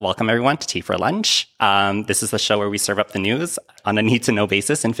Welcome, everyone, to Tea for Lunch. This is the show where we serve up the news on a need-to-know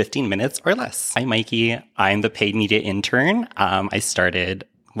basis in 15 minutes or less. I'm Mikey. I'm the paid media intern. I started,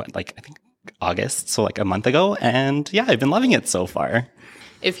 I think August, so like a month ago. And yeah, I've been loving it so far.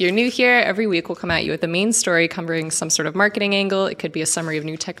 If you're new here, every week we'll come at you with a main story covering some sort of marketing angle. It could be a summary of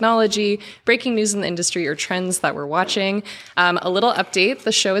new technology, breaking news in the industry, or trends that we're watching. A little update,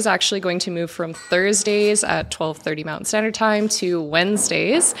 the show is actually going to move from Thursdays at 12:30 Mountain Standard Time to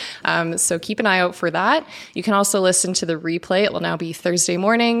Wednesdays. So keep an eye out for that. You can also listen to the replay. It will now be Thursday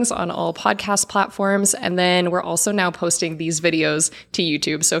mornings on all podcast platforms. And then we're also now posting these videos to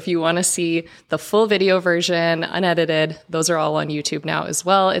YouTube. So if you want to see the full video version, unedited, those are all on YouTube now as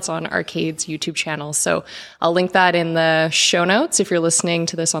well. It's on Arcade's YouTube channel. So I'll link that in the show notes if you're listening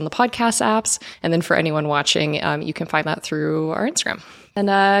to this on the podcast apps. And then for anyone watching, you can find that through our Instagram.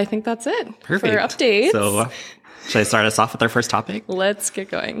 And I think that's it. Perfect. For updates. So should I start us off with our first topic? Let's get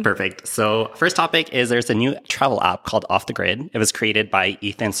going. Perfect. So first topic is there's a new travel app called Off the Grid. It was created by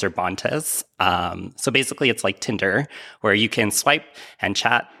Ethan Cervantes. So basically it's like Tinder, where you can swipe and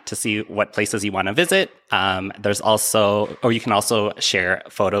chat to see what places you want to visit. You can also share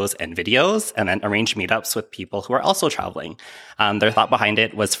photos and videos and then arrange meetups with people who are also traveling. Their thought behind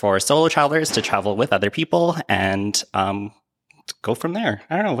it was for solo travelers to travel with other people and go from there.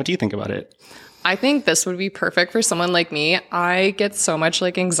 I don't know. What do you think about it? I think this would be perfect for someone like me. I get so much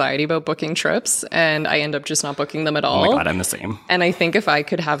anxiety about booking trips and I end up just not booking them at all. Oh my God, I'm the same. And I think if I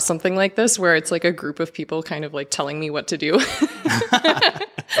could have something like this where it's a group of people kind of telling me what to do,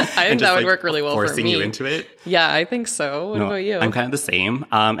 I think that would work really well for me. Forcing you into it? Yeah, I think so. What about you? I'm kind of the same.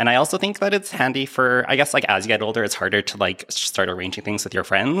 And I also think that it's handy for, I guess, as you get older, it's harder to start arranging things with your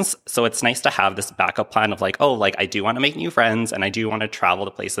friends. So it's nice to have this backup plan of I do want to make new friends and I do want to travel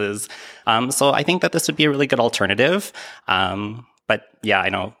to places. So I think that this would be a really good alternative. But yeah, I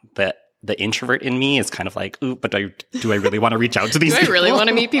know that the introvert in me is kind of ooh, but do I really want to reach out to these people? Do I really want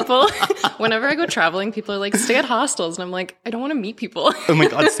to meet people? Whenever I go traveling, people are stay at hostels. And I'm I don't want to meet people. Oh my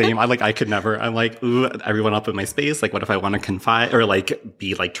God, same. I could never. I'm ooh, everyone up in my space. What if I want to confide or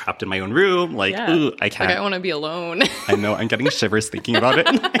be trapped in my own room? Ooh, I can't. I want to be alone. I know. I'm getting shivers thinking about it.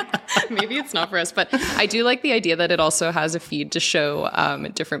 Maybe it's not for us, but I do like the idea that it also has a feed to show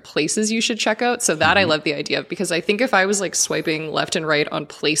different places you should check out. So that I love the idea of, because I think if I was swiping left and right on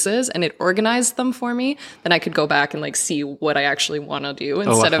places and it organized them for me, then I could go back and see what I actually want to do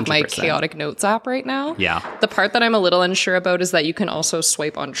instead of my chaotic notes app right now. Yeah. The part that I'm a little unsure about is that you can also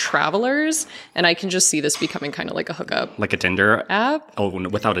swipe on travelers, and I can just see this becoming kind of like a hookup. Like a Tinder app? Oh,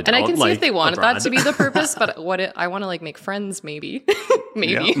 without a doubt. And I can see if they wanted that to be the purpose, but I want to make friends maybe.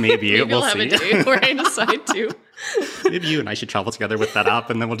 Maybe. Yeah, maybe. Maybe we'll have a date where I decide to. Maybe you and I should travel together with that app,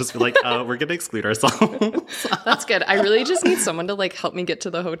 and then we'll just be we're going to exclude ourselves. That's good. I really just need someone to help me get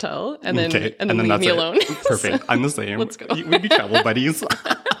to the hotel and then leave me alone. Perfect. I'm the same. Let's go. We'd be travel buddies.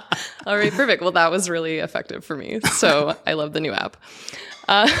 All right, perfect. Well, that was really effective for me. So I love the new app.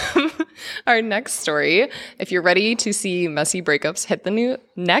 Our next story, if you're ready to see messy breakups hit the new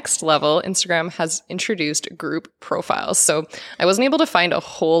next level, Instagram has introduced group profiles. So I wasn't able to find a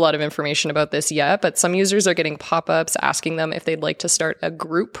whole lot of information about this yet, but some users are getting pop-ups asking them if they'd like to start a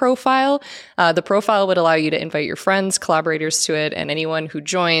group profile. The profile would allow you to invite your friends, collaborators to it, and anyone who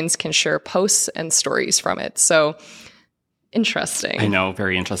joins can share posts and stories from it. So interesting. I know,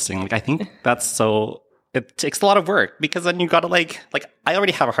 very interesting. I think that's so... It takes a lot of work because then you got to I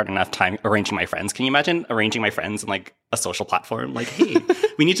already have a hard enough time arranging my friends. Can you imagine arranging my friends in a social platform? Hey,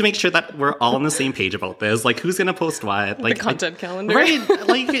 we need to make sure that we're all on the same page about this. Who's going to post what? The content calendar. Right.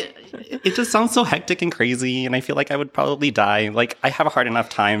 It just sounds so hectic and crazy. And I feel I would probably die. I have a hard enough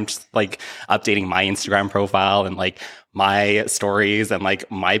time just updating my Instagram profile and my stories and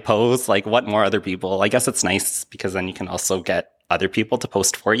my posts. What more other people? I guess it's nice because then you can also get other people to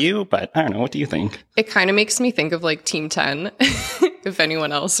post for you, but I don't know. What do you think? It kind of makes me think of Team 10. If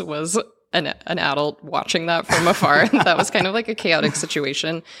anyone else was an adult watching that from afar, that was kind of a chaotic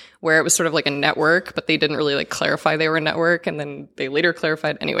situation where it was sort of a network, but they didn't really clarify they were a network, and then they later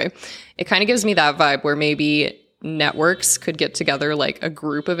clarified. Anyway, it kind of gives me that vibe where maybe networks could get together a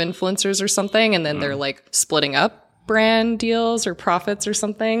group of influencers or something, and then they're splitting up brand deals or profits or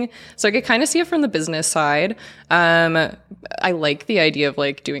something. So I could kind of see it from the business side. I like the idea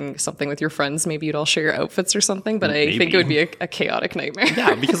of doing something with your friends. Maybe you'd all share your outfits or something, but I think it would be a chaotic nightmare.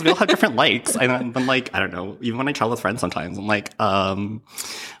 Yeah, because we all have different likes. And then I don't know, even when I travel with friends sometimes, I'm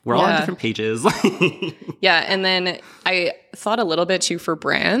we're all on different pages. Yeah, and then I thought a little bit too for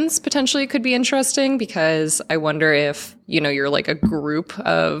brands. Potentially it could be interesting because I wonder if, you're a group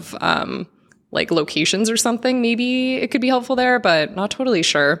of like locations or something, maybe it could be helpful there, but not totally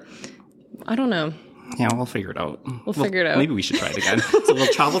sure. I don't know. Yeah, we'll figure it out. We'll figure it out. Maybe we should try it again. So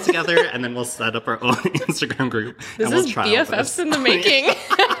we'll travel together, and then we'll set up our own Instagram group. This and we'll is try BFFs in the making.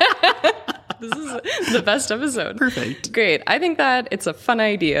 This is the best episode. Perfect. Great. I think that it's a fun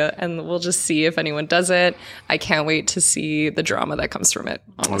idea, and we'll just see if anyone does it. I can't wait to see the drama that comes from it,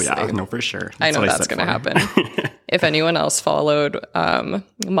 honestly. Oh, yeah. No, for sure. I know that's going to happen. If anyone else followed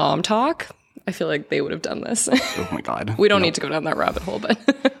Mom Talk, I feel like they would have done this. Oh, my God. We don't need to go down that rabbit hole,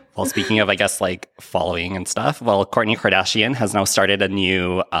 but... Well, speaking of, I guess, like following and stuff, well, Kourtney Kardashian has now started a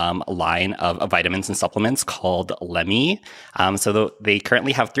new line of vitamins and supplements called Lemmy. They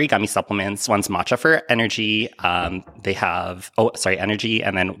currently have 3 gummy supplements. One's matcha for energy. They have, energy,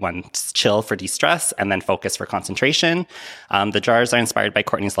 and then one's chill for de-stress, and then focus for concentration. The jars are inspired by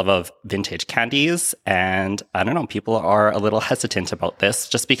Kourtney's love of vintage candies. And I don't know, people are a little hesitant about this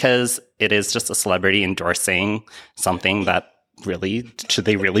just because it is just a celebrity endorsing something that should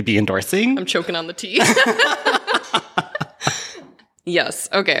they really be endorsing? I'm choking on the tea. Yes.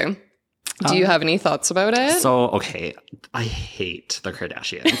 Okay. Do you have any thoughts about it? So, okay, I hate the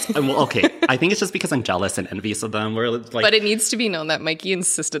Kardashians. I think it's just because I'm jealous and envious of them. But it needs to be known that Mikey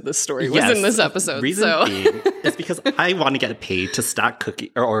insisted this story was in this episode. Reason being is because I want to get paid to stack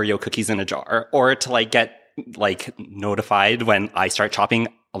Oreo cookies in a jar, or to get notified when I start chopping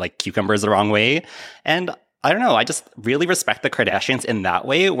cucumbers the wrong way. And I don't know. I just really respect the Kardashians in that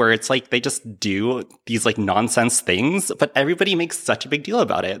way, where it's they just do these nonsense things, but everybody makes such a big deal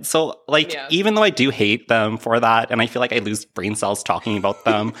about it. So even though I do hate them for that, and I feel like I lose brain cells talking about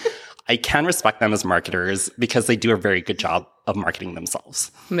them, I can respect them as marketers because they do a very good job of marketing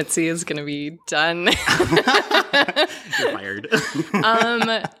themselves. Mitzi is going to be done. You're fired.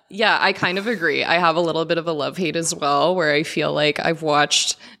 Yeah, I kind of agree. I have a little bit of a love-hate as well, where I feel like I've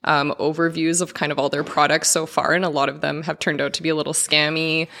watched overviews of kind of all their products so far, and a lot of them have turned out to be a little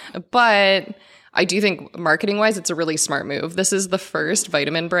scammy. But I do think marketing-wise, it's a really smart move. This is the first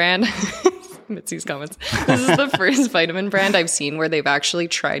vitamin brand. Mitzi's comments. This is the first vitamin brand I've seen where they've actually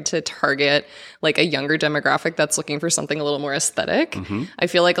tried to target a younger demographic that's looking for something a little more aesthetic. Mm-hmm. I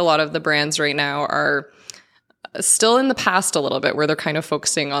feel like a lot of the brands right now are still in the past a little bit, where they're kind of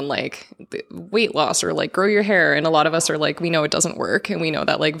focusing on weight loss or grow your hair. And a lot of us are we know it doesn't work. And we know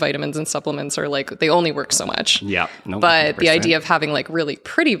that vitamins and supplements are they only work so much. Yeah. No, but 100%. The idea of having really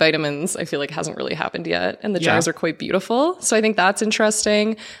pretty vitamins, I feel hasn't really happened yet. And the jars are quite beautiful. So I think that's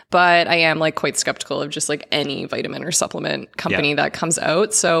interesting. But I am quite skeptical of just any vitamin or supplement company that comes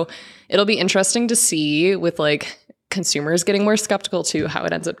out. So it'll be interesting to see with consumers getting more skeptical to how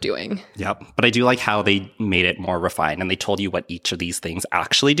it ends up doing. Yep. But I do like how they made it more refined and they told you what each of these things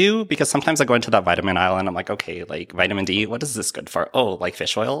actually do, because sometimes I go into that vitamin aisle and I'm okay, vitamin D, what is this good for? Oh,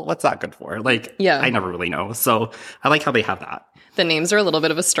 fish oil, what's that good for? I never really know. So I like how they have that. The names are a little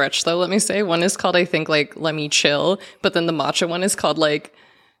bit of a stretch though, let me say. One is called, I think, Lemmy Chill, but then the matcha one is called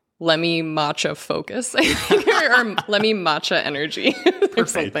Lemmy Matcha Focus, I think, or Lemmy Matcha Energy or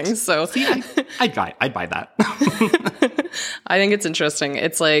something. So see, I'd buy that. I think it's interesting.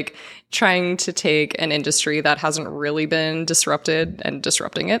 It's trying to take an industry that hasn't really been disrupted and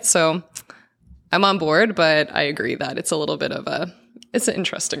disrupting it. So I'm on board, but I agree that it's a little bit of it's an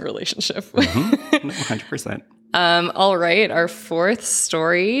interesting relationship. Mm-hmm. 100%. All right, our fourth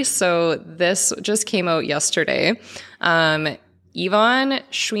story. So this just came out yesterday. Yvon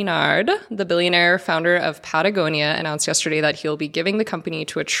Chouinard, the billionaire founder of Patagonia, announced yesterday that he'll be giving the company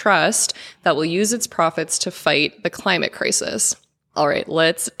to a trust that will use its profits to fight the climate crisis. All right,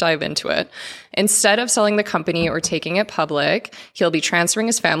 let's dive into it. Instead of selling the company or taking it public, he'll be transferring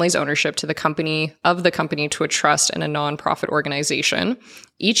his family's ownership to the company to a trust and a nonprofit organization.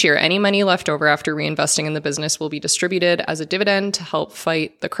 Each year, any money left over after reinvesting in the business will be distributed as a dividend to help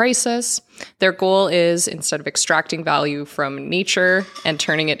fight the crisis. Their goal is, instead of extracting value from nature and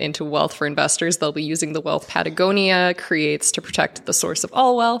turning it into wealth for investors, they'll be using the wealth Patagonia creates to protect the source of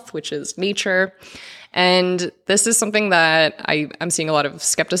all wealth, which is nature. And this is something that I'm seeing a lot of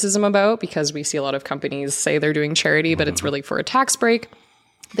skepticism about, because we see a lot of companies say they're doing charity, but it's really for a tax break.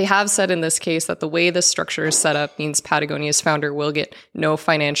 They have said in this case that the way this structure is set up means Patagonia's founder will get no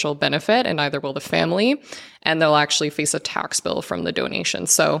financial benefit, and neither will the family, and they'll actually face a tax bill from the donation.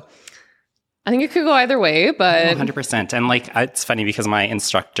 So I think it could go either way, but 100%. And like, it's funny because my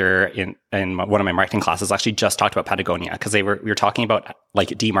instructor in one of my marketing classes actually just talked about Patagonia because we were talking about like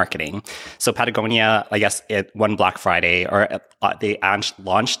demarketing. So Patagonia, I guess one Black Friday, they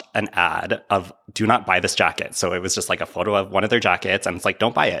launched an ad of do not buy this jacket. So it was just like a photo of one of their jackets and it's like,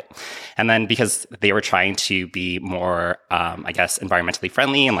 don't buy it. And then because they were trying to be more, I guess, environmentally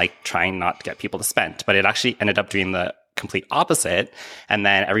friendly and like trying not to get people to spend, but it actually ended up doing the complete opposite. And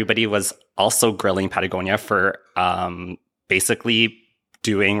then everybody was also grilling Patagonia for basically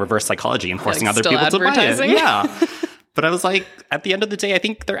doing reverse psychology and forcing other people to buy it. Yeah. But I was like, at the end of the day, I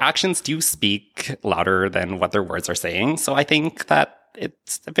think their actions do speak louder than what their words are saying. So I think that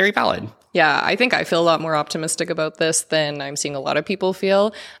it's very valid. Yeah, I think I feel a lot more optimistic about this than I'm seeing a lot of people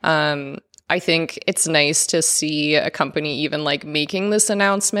feel. I think it's nice to see a company even like making this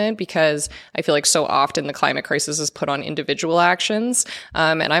announcement because I feel like so often the climate crisis is put on individual actions.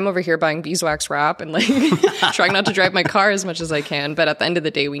 And I'm over here buying beeswax wrap and like trying not to drive my car as much as I can. But at the end of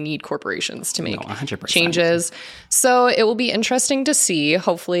the day, we need corporations to make 100%. changes. So it will be interesting to see.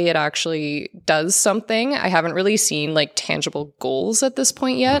 Hopefully it actually does something. I haven't really seen like tangible goals at this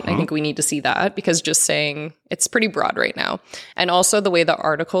point yet. I think we need to see that because just saying it's pretty broad right now. And also the way the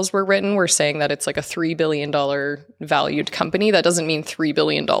articles were written, we're saying that it's like a $3 billion valued company. That doesn't mean $3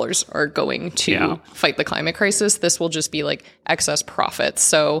 billion are going to fight the climate crisis. This will just be like excess profits.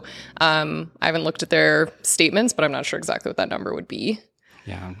 So I haven't looked at their statements, but I'm not sure exactly what that number would be.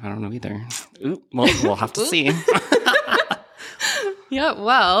 Yeah, I don't know either. We'll have to see. Yeah,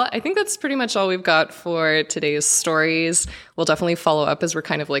 well, I think that's pretty much all we've got for today's stories. We'll definitely follow up as we're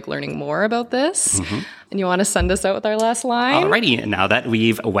kind of like learning more about this. And you want to send us out with our last line? Alrighty, now that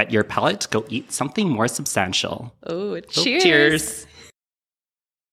we've wet your palate, go eat something more substantial. Oh, cheers. Cheers.